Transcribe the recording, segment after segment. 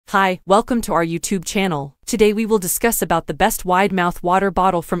Hi, welcome to our YouTube channel. Today we will discuss about the best wide mouth water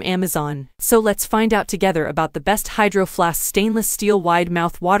bottle from Amazon. So let's find out together about the best Hydro Flask stainless steel wide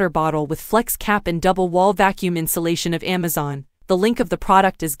mouth water bottle with flex cap and double wall vacuum insulation of Amazon. The link of the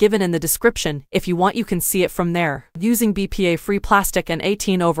product is given in the description. If you want, you can see it from there. Using BPA-free plastic and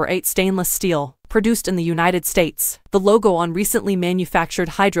 18/8 stainless steel. Produced in the United States. The logo on recently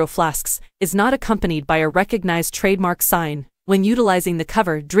manufactured Hydro Flasks is not accompanied by a recognized trademark sign. When utilizing the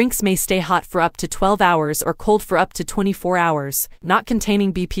cover, drinks may stay hot for up to 12 hours or cold for up to 24 hours. Not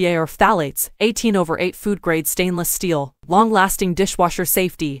containing BPA or phthalates. 18/8 food-grade stainless steel. Long-lasting dishwasher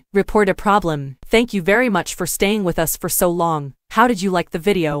safety. Report a problem. Thank you very much for staying with us for so long. How did you like the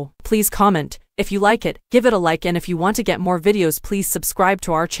video? Please comment. If you like it, give it a like, and if you want to get more videos, please subscribe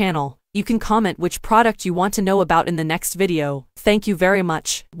to our channel. You can comment which product you want to know about in the next video. Thank you very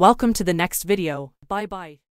much. Welcome to the next video. Bye-bye.